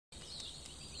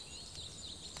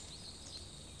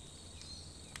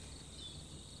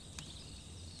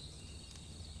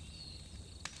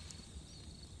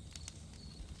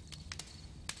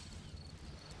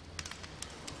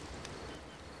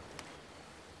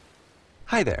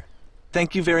Hi there.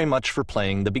 Thank you very much for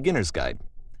playing The Beginner's Guide.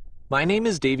 My name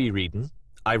is Davey Wreden.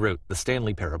 I wrote the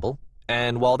Stanley Parable,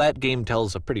 and while that game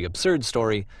tells a pretty absurd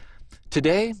story,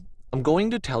 today I'm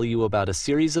going to tell you about a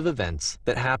series of events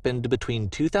that happened between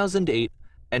 2008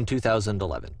 and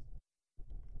 2011.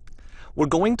 We're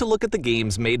going to look at the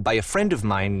games made by a friend of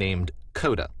mine named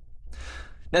Coda.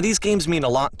 Now, these games mean a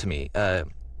lot to me. I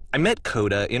met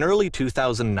Coda in early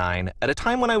 2009 at a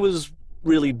time when I was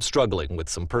really struggling with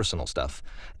some personal stuff,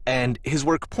 and his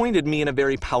work pointed me in a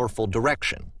very powerful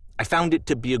direction. I found it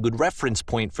to be a good reference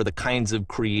point for the kinds of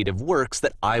creative works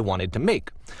that I wanted to make.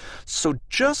 So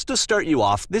just to start you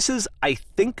off, this is, I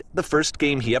think, the first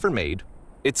game he ever made.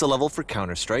 It's a level for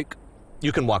Counter-Strike.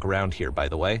 You can walk around here, by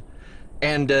the way.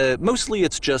 And mostly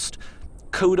it's just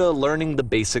Coda learning the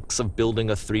basics of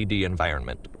building a 3D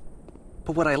environment.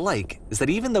 But what I like is that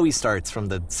even though he starts from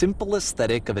the simple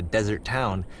aesthetic of a desert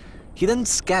town, he then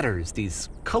scatters these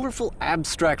colorful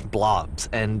abstract blobs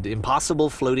and impossible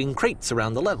floating crates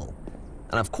around the level.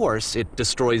 And of course, it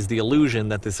destroys the illusion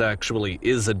that this actually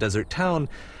is a desert town,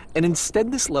 and instead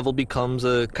this level becomes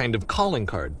a kind of calling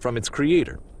card from its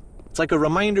creator. It's like a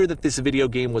reminder that this video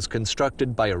game was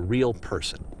constructed by a real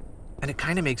person. And it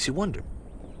kind of makes you wonder,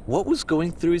 what was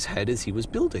going through his head as he was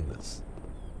building this?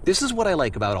 This is what I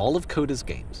like about all of Coda's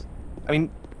games. I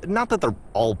mean, not that they're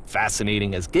all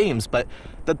fascinating as games, but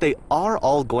that they are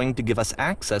all going to give us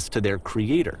access to their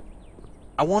creator.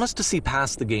 I want us to see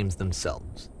past the games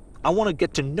themselves. I want to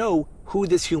get to know who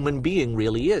this human being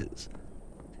really is.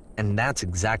 And that's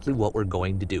exactly what we're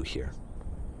going to do here.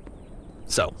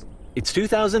 So, it's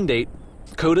 2008,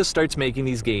 Coda starts making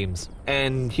these games,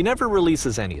 and he never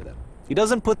releases any of them. He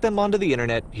doesn't put them onto the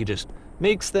internet, he just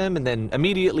makes them and then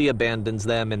immediately abandons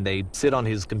them, and they sit on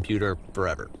his computer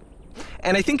forever.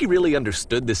 And I think he really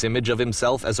understood this image of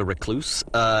himself as a recluse.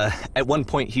 At one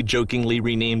point, he jokingly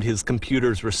renamed his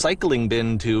computer's recycling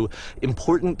bin to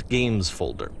Important Games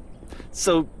Folder.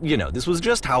 So, you know, this was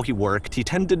just how he worked. He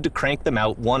tended to crank them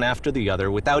out one after the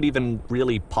other without even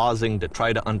really pausing to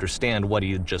try to understand what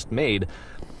he had just made,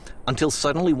 until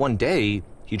suddenly one day,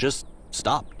 he just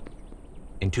stopped.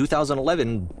 In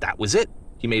 2011, that was it.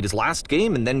 He made his last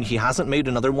game, and then he hasn't made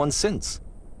another one since.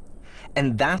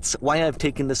 And that's why I've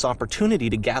taken this opportunity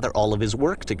to gather all of his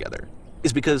work together,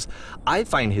 is because I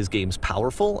find his games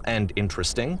powerful and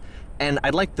interesting, and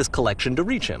I'd like this collection to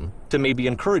reach him, to maybe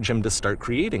encourage him to start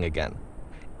creating again.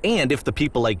 And if the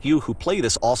people like you who play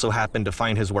this also happen to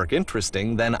find his work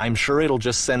interesting, then I'm sure it'll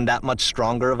just send that much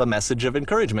stronger of a message of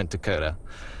encouragement to Coda.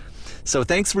 So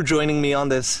thanks for joining me on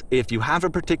this. If you have a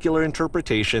particular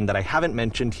interpretation that I haven't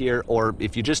mentioned here, or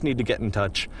if you just need to get in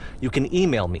touch, you can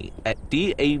email me at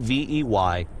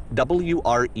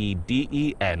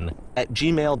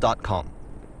daveywreden@gmail.com.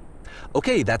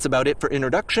 Okay, that's about it for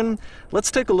introduction.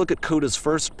 Let's take a look at Coda's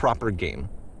first proper game.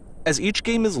 As each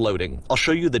game is loading, I'll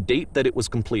show you the date that it was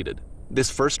completed.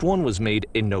 This first one was made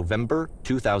in November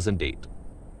 2008.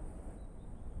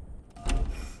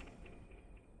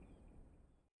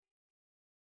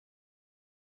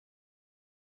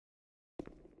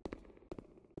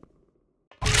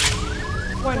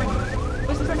 Warning.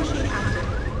 Whisper machine active.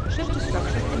 Shift to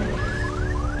structure imminent.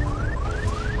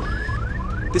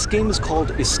 This game is called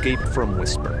Escape from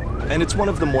Whisper, and it's one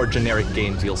of the more generic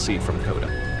games you'll see from Coda.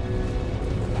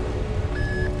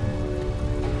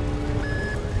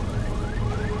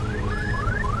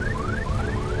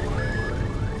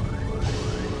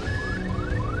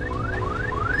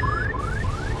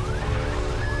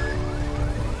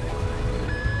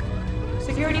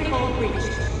 Security hold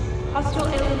breached. Hostile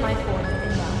alien life form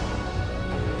inbound.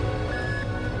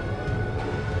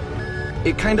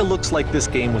 It kinda looks like this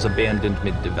game was abandoned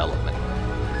mid-development.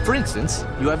 For instance,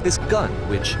 you have this gun,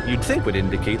 which you'd think would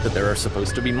indicate that there are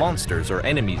supposed to be monsters or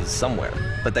enemies somewhere,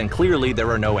 but then clearly there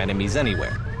are no enemies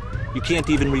anywhere. You can't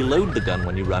even reload the gun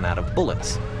when you run out of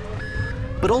bullets.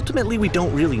 But ultimately we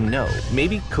don't really know.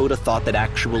 Maybe Coda thought that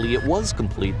actually it was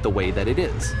complete the way that it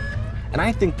is. And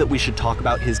I think that we should talk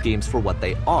about his games for what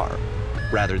they are,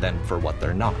 rather than for what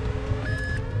they're not.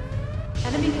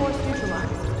 Enemy force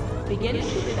neutralized. Begin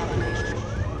ship evacuation.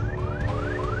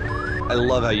 I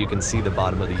love how you can see the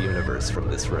bottom of the universe from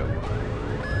this room.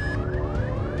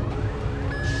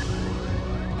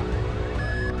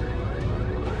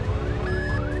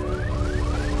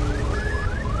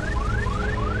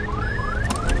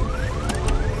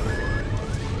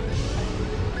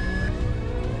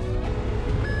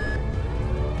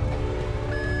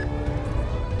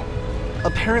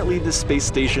 Apparently, this space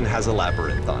station has a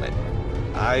labyrinth on it.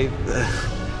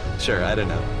 Sure, I don't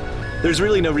know. There's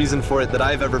really no reason for it that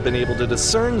I've ever been able to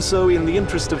discern, so in the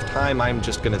interest of time, I'm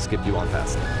just gonna skip you on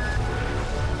past it.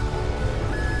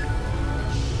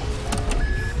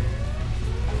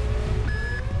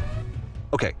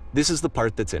 Okay, this is the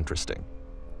part that's interesting.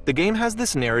 The game has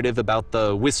this narrative about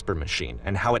the whisper machine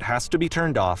and how it has to be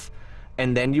turned off,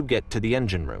 and then you get to the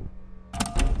engine room.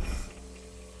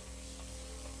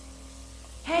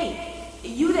 Hey,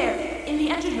 you there, in the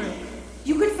engine room.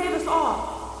 You could save us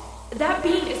all. That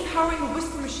beam is powering the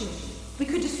whisper machine. We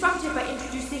could disrupt it by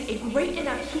introducing a great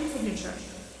enough heat signature.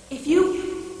 If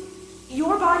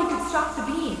your body could stop the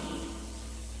beam.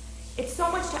 It's so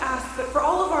much to ask, but for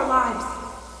all of our lives,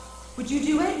 would you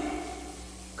do it?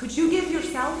 Could you give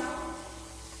yourself?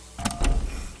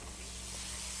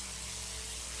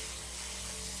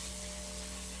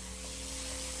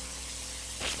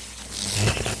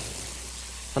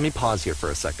 Let me pause here for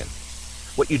a second.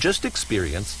 What you just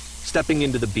experienced, stepping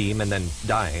into the beam and then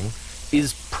dying,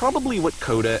 is probably what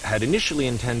Coda had initially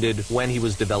intended when he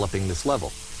was developing this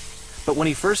level. But when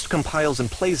he first compiles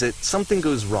and plays it, something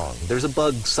goes wrong. There's a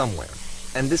bug somewhere.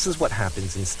 And this is what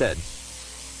happens instead.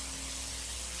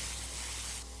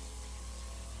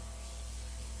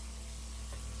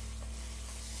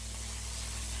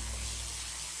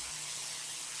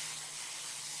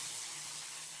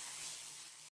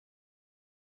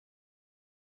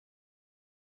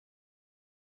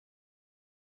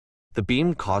 The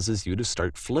beam causes you to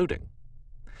start floating.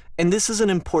 And this is an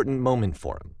important moment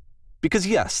for him. Because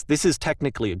yes, this is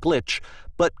technically a glitch,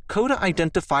 but Coda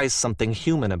identifies something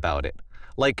human about it,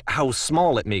 like how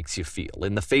small it makes you feel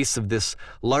in the face of this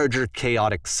larger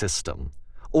chaotic system.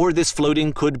 Or this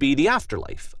floating could be the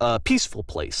afterlife, a peaceful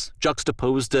place,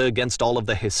 juxtaposed against all of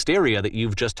the hysteria that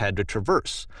you've just had to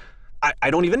traverse.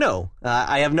 I don't even know.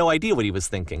 I have no idea what he was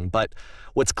thinking, but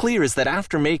what's clear is that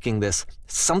after making this,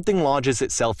 something lodges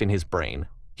itself in his brain.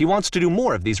 He wants to do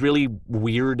more of these really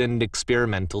weird and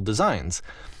experimental designs.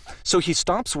 So he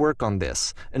stops work on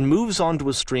this and moves on to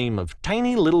a stream of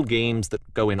tiny little games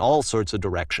that go in all sorts of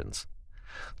directions.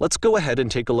 Let's go ahead and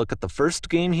take a look at the first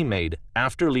game he made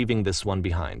after leaving this one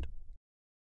behind.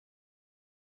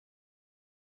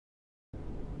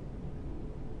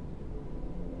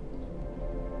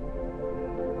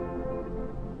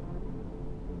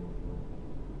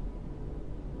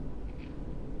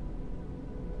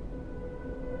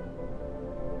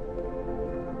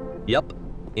 Yep,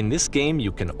 in this game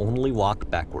you can only walk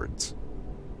backwards.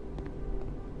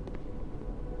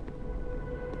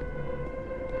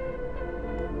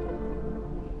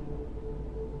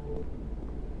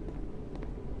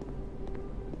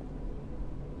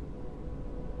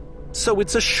 So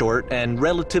it's a short and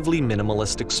relatively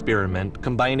minimalist experiment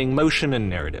combining motion and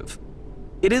narrative.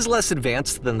 It is less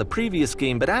advanced than the previous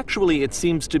game, but actually it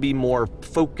seems to be more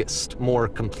focused, more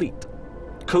complete.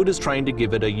 Coda's trying to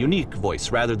give it a unique voice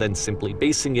rather than simply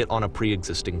basing it on a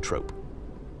pre-existing trope.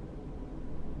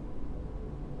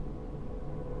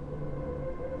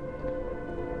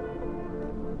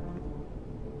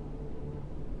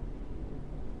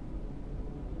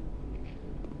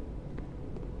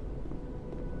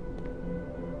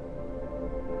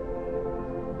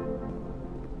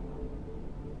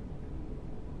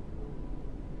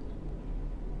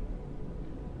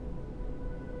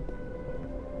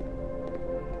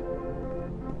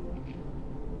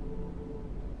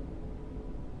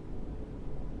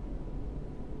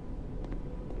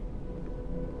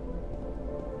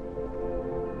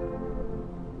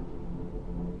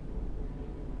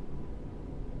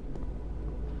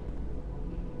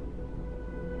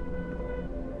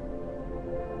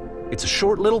 It's a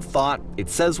short little thought, it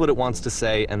says what it wants to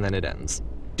say, and then it ends.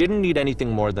 Didn't need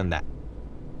anything more than that.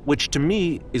 Which to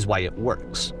me is why it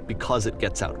works, because it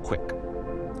gets out quick.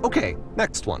 Okay,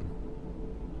 next one.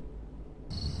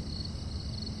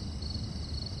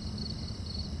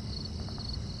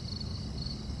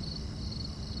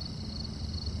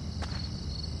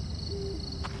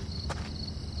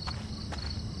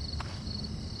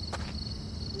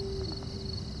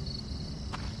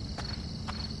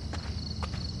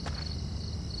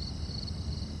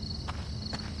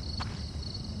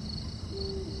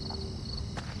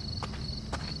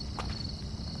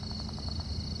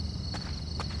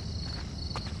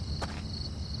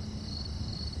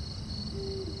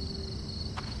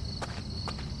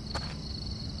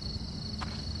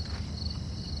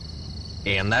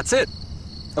 And that's it.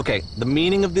 Okay, the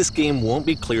meaning of this game won't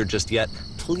be clear just yet.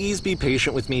 Please be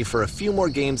patient with me for a few more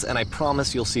games, and I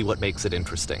promise you'll see what makes it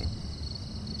interesting.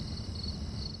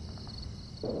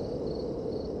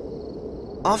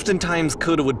 Oftentimes,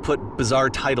 Coda would put bizarre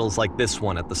titles like this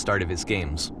one at the start of his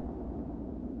games.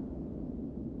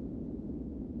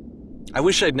 I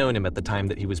wish I'd known him at the time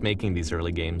that he was making these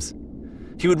early games.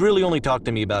 He would really only talk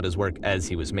to me about his work as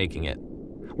he was making it.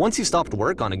 Once he stopped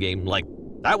work on a game,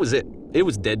 that was it. It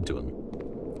was dead to him.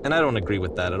 And I don't agree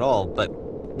with that at all, but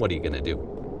what are you gonna do?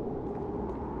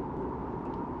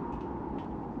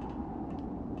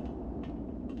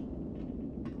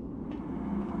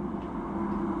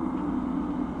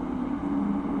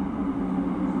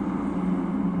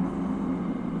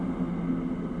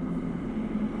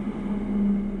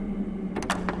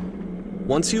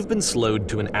 Once you've been slowed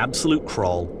to an absolute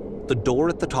crawl, the door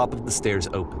at the top of the stairs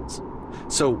opens.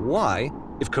 So why,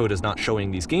 if Coda's not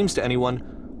showing these games to anyone,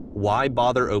 why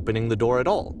bother opening the door at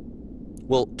all?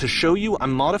 Well, to show you,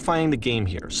 I'm modifying the game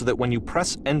here so that when you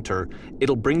press enter,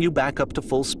 it'll bring you back up to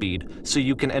full speed so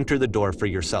you can enter the door for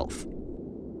yourself.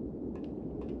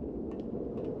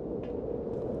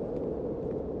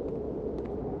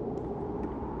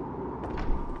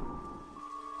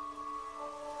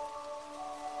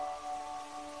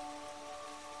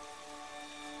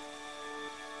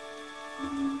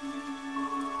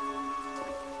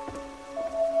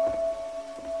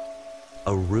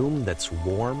 A room that's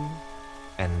warm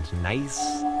and nice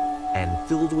and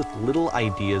filled with little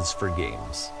ideas for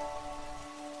games.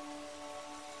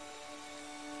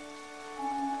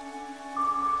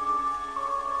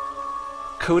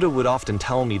 Coda would often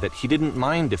tell me that he didn't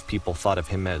mind if people thought of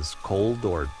him as cold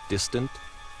or distant.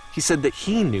 He said that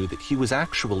he knew that he was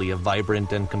actually a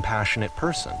vibrant and compassionate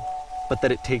person, but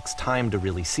that it takes time to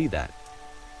really see that.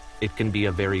 It can be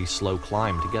a very slow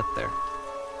climb to get there.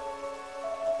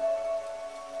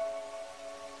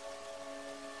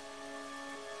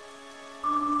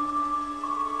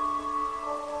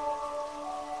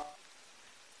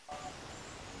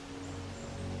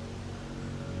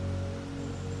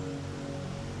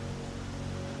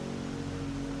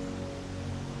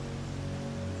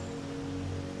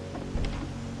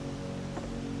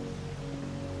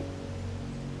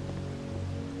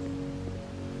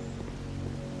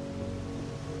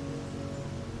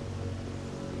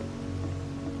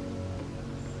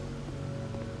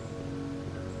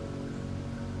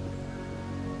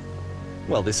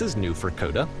 Well, this is new for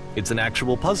Coda. It's an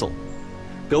actual puzzle.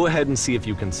 Go ahead and see if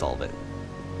you can solve it.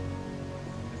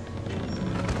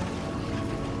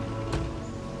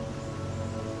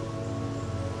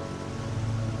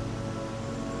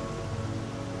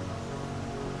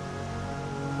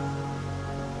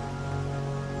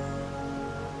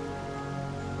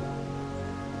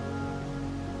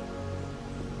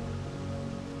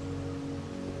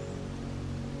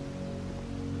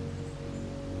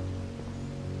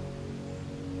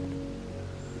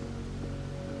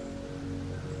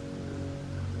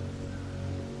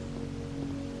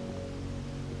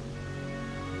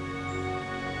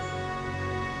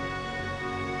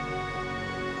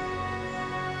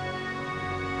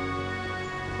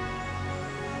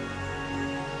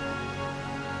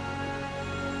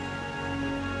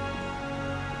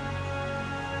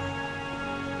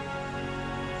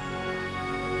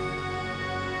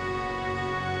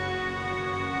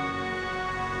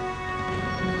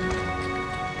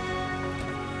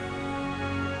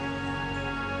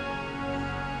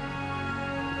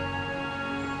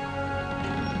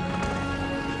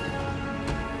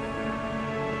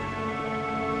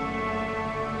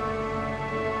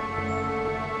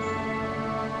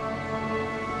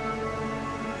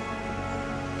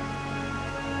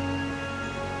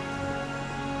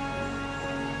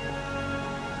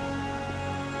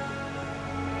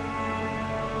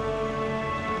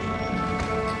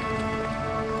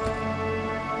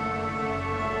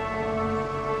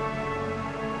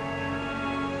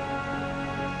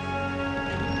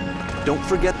 Don't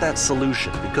forget that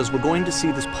solution, because we're going to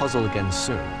see this puzzle again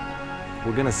soon.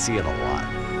 We're going to see it a lot.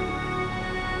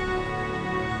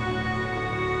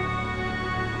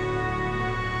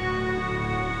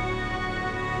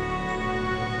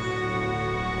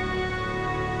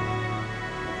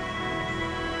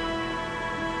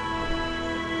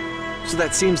 So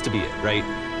that seems to be it, right?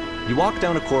 You walk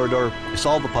down a corridor, you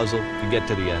solve a puzzle, you get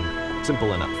to the end.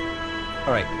 Simple enough.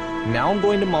 All right. Now I'm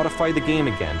going to modify the game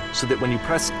again so that when you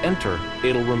press enter,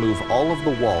 it'll remove all of the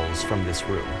walls from this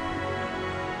room.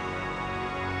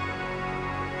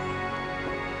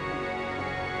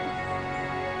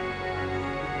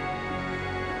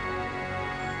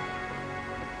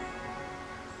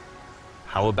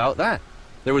 How about that?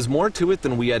 There was more to it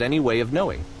than we had any way of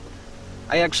knowing.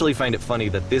 I actually find it funny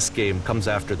that this game comes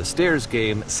after the Stairs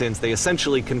game, since they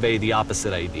essentially convey the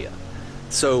opposite idea.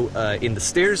 So, in the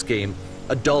Stairs game,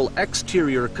 a dull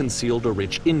exterior concealed a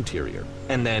rich interior.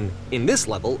 And then, in this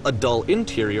level, a dull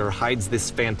interior hides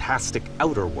this fantastic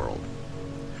outer world.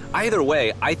 Either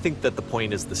way, I think that the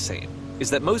point is the same,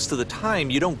 is that most of the time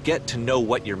you don't get to know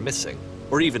what you're missing,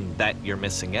 or even that you're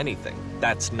missing anything.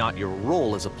 That's not your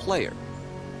role as a player.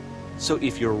 So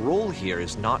if your role here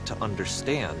is not to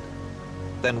understand,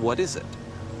 then what is it?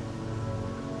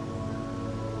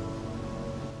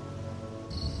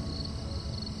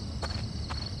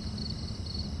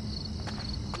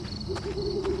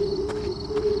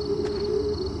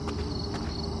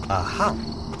 Aha.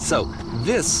 So,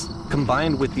 this,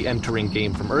 combined with the entering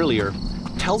game from earlier,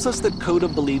 tells us that Coda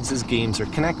believes his games are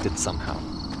connected somehow.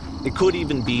 It could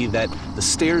even be that the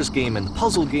stairs game and the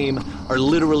puzzle game are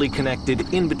literally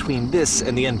connected in between this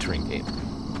and the entering game.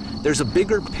 There's a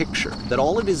bigger picture that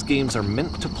all of his games are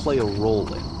meant to play a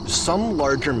role in, some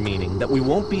larger meaning that we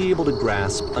won't be able to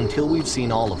grasp until we've seen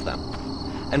all of them.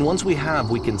 And once we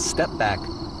have, we can step back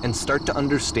and start to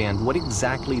understand what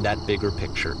exactly that bigger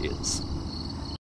picture is.